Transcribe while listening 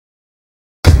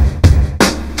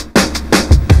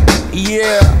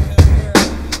Yeah.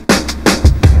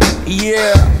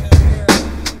 Yeah.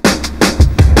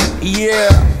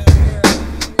 Yeah.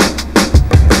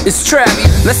 It's Trappy.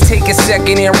 Let's take a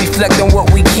second and reflect on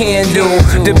what we can do.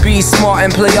 To be smart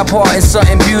and play our part in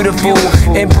something beautiful.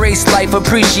 Embrace life,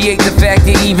 appreciate the fact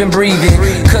you're even breathing.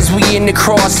 Cause we in the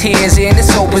crosshairs and it's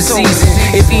open season.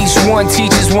 If each one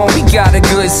teaches one, we got a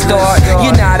good start.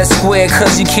 You're not a square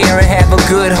cause you care and have a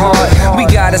good heart. We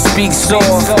gotta speak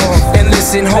soft and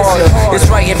listen harder. It's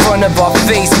right in front of our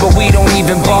face, but we don't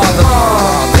even bother.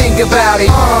 Think about it,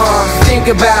 think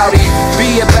about it.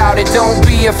 Be about it, don't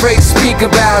be afraid to speak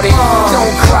about it.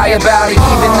 Don't cry about it,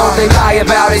 even though they lie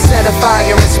about it. Set a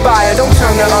fire, inspire, don't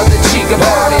turn the other cheek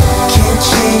about it. Can't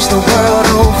change the world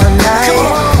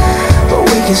overnight, but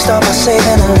we can start by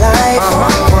saving a life.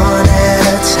 One at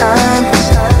a time,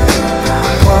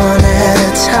 one at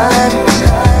a time.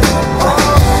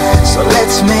 So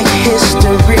let's make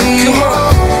history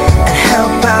and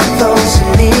help out those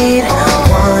in need.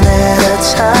 One at a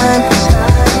time,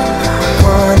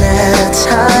 one at a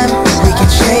time. We can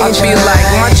change. I feel like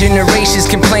my generation's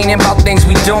complaining about things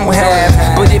we don't have,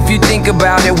 but if you think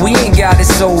about it, we ain't got it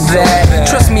so bad.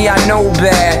 Trust me, I know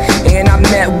bad, and I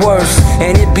met worse,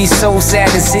 and it'd be so sad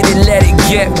to sit and let it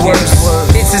get worse.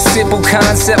 It's a simple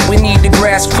concept we need to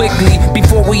grasp quickly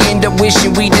before we end up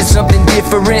wishing we did something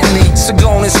differently. So go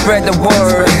on and spread the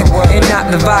word, and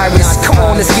not the virus. Come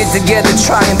on, let's get together,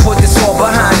 try and put this all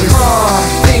behind us.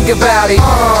 Think about it,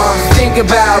 think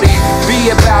about it. Be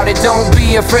about it, don't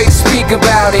be afraid to speak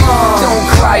about it. Don't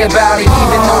cry about it,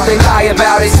 even though they lie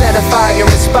about it. Set a fire,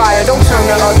 inspire, don't turn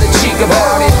the other cheek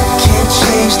about it. Can't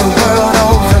change the world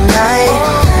overnight,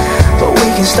 but we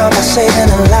can start by saving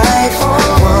a life.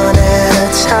 One at a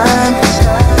time,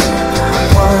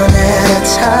 one at a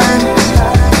time.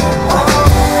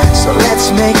 So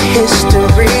let's make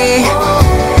history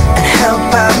and help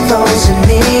out those in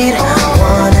need.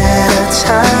 One at a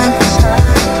time,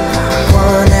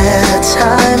 one at a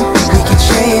time. We can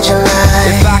change a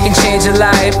life. If I can change a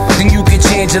life, then you can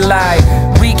change a life.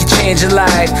 We can change a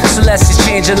life, so let's just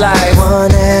change a life.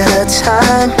 One at a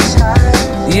time,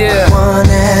 yeah. one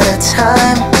at a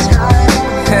time.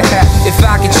 If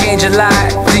I can change a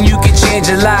life, then you can change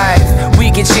a life.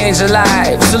 We can change a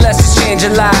life, so let's just change a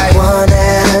life. One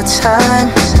at a time,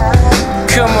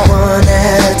 come on. one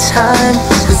at a time.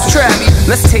 Trappy.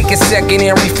 Let's take a second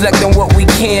and reflect on what we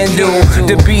can do.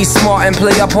 To be smart and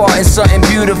play our part in something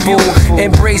beautiful.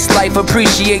 Embrace life,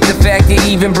 appreciate the fact you're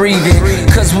even breathing.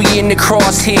 Cause we in the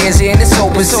crosshairs and it's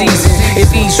open season.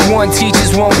 If each one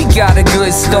teaches one, we got a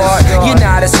good start. You're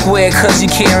not a square cause you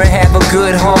care and have a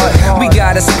good heart. We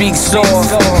gotta speak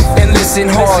soft and listen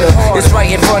harder. It's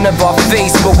right in front of our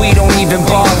face, but we don't even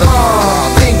bother.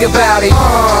 Think about it,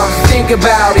 think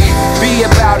about it. Be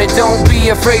about it, don't be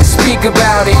afraid to speak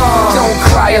about it. Don't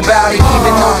cry about it,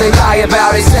 even though they lie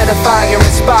about it. Set a fire,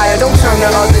 inspire, don't turn the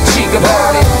other cheek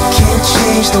about it. Can't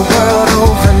change the world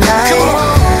overnight,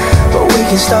 but we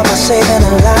can start by saving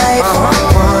a life.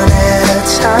 One at a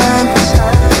time,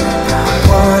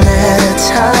 one at a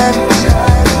time.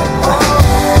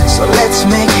 So let's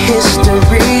make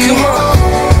history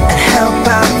and help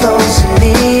out those in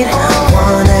need.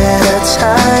 One at a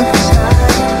time,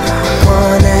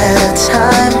 one at a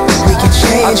time. We can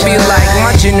change. I feel like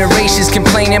my generation's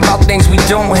complaining about things we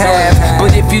don't have,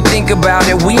 but if you think about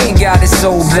it, we ain't got it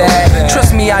so bad.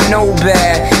 Trust me, I know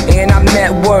bad, and I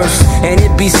met worse, and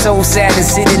it'd be so sad to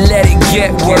sit and let it get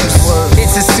worse.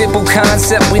 It's a simple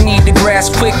concept we need to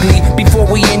grasp quickly before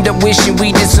we end up wishing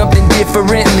we did something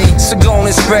differently. So go on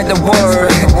and spread the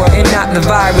word, and not the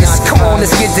virus. Come on,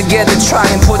 let's get together, try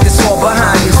and put this all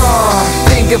behind us.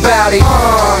 Think about it,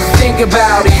 think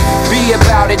about it. Be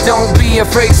about it, don't be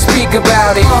afraid to speak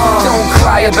about it. Don't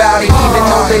cry about it, even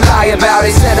though they lie about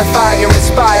it. Set a fire,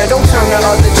 inspire, don't turn the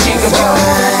other cheek about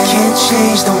it. Can't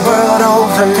change the world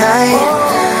overnight,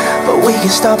 but we can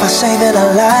start by saving a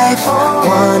life.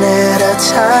 One at a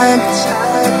time,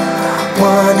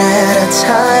 one at a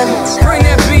time. Bring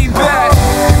that beat back.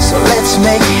 So let's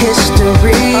make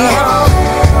history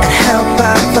and help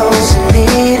out those in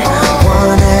need.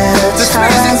 One at a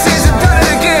time, Season done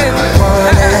it again.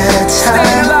 one at a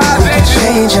time. We can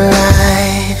change a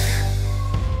life.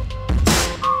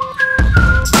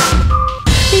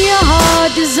 Your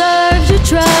heart deserves your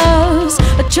trust,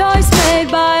 a choice made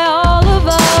by all of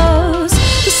us.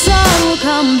 The sun will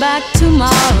come back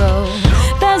tomorrow.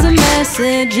 There's a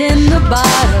message in the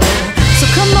bottle, so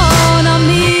come on, I'll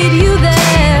meet you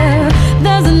there.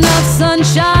 There's enough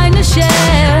sunshine to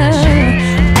share,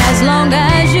 as long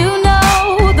as you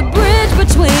know the bridge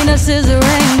between us is a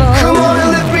rainbow. Come on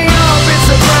and let me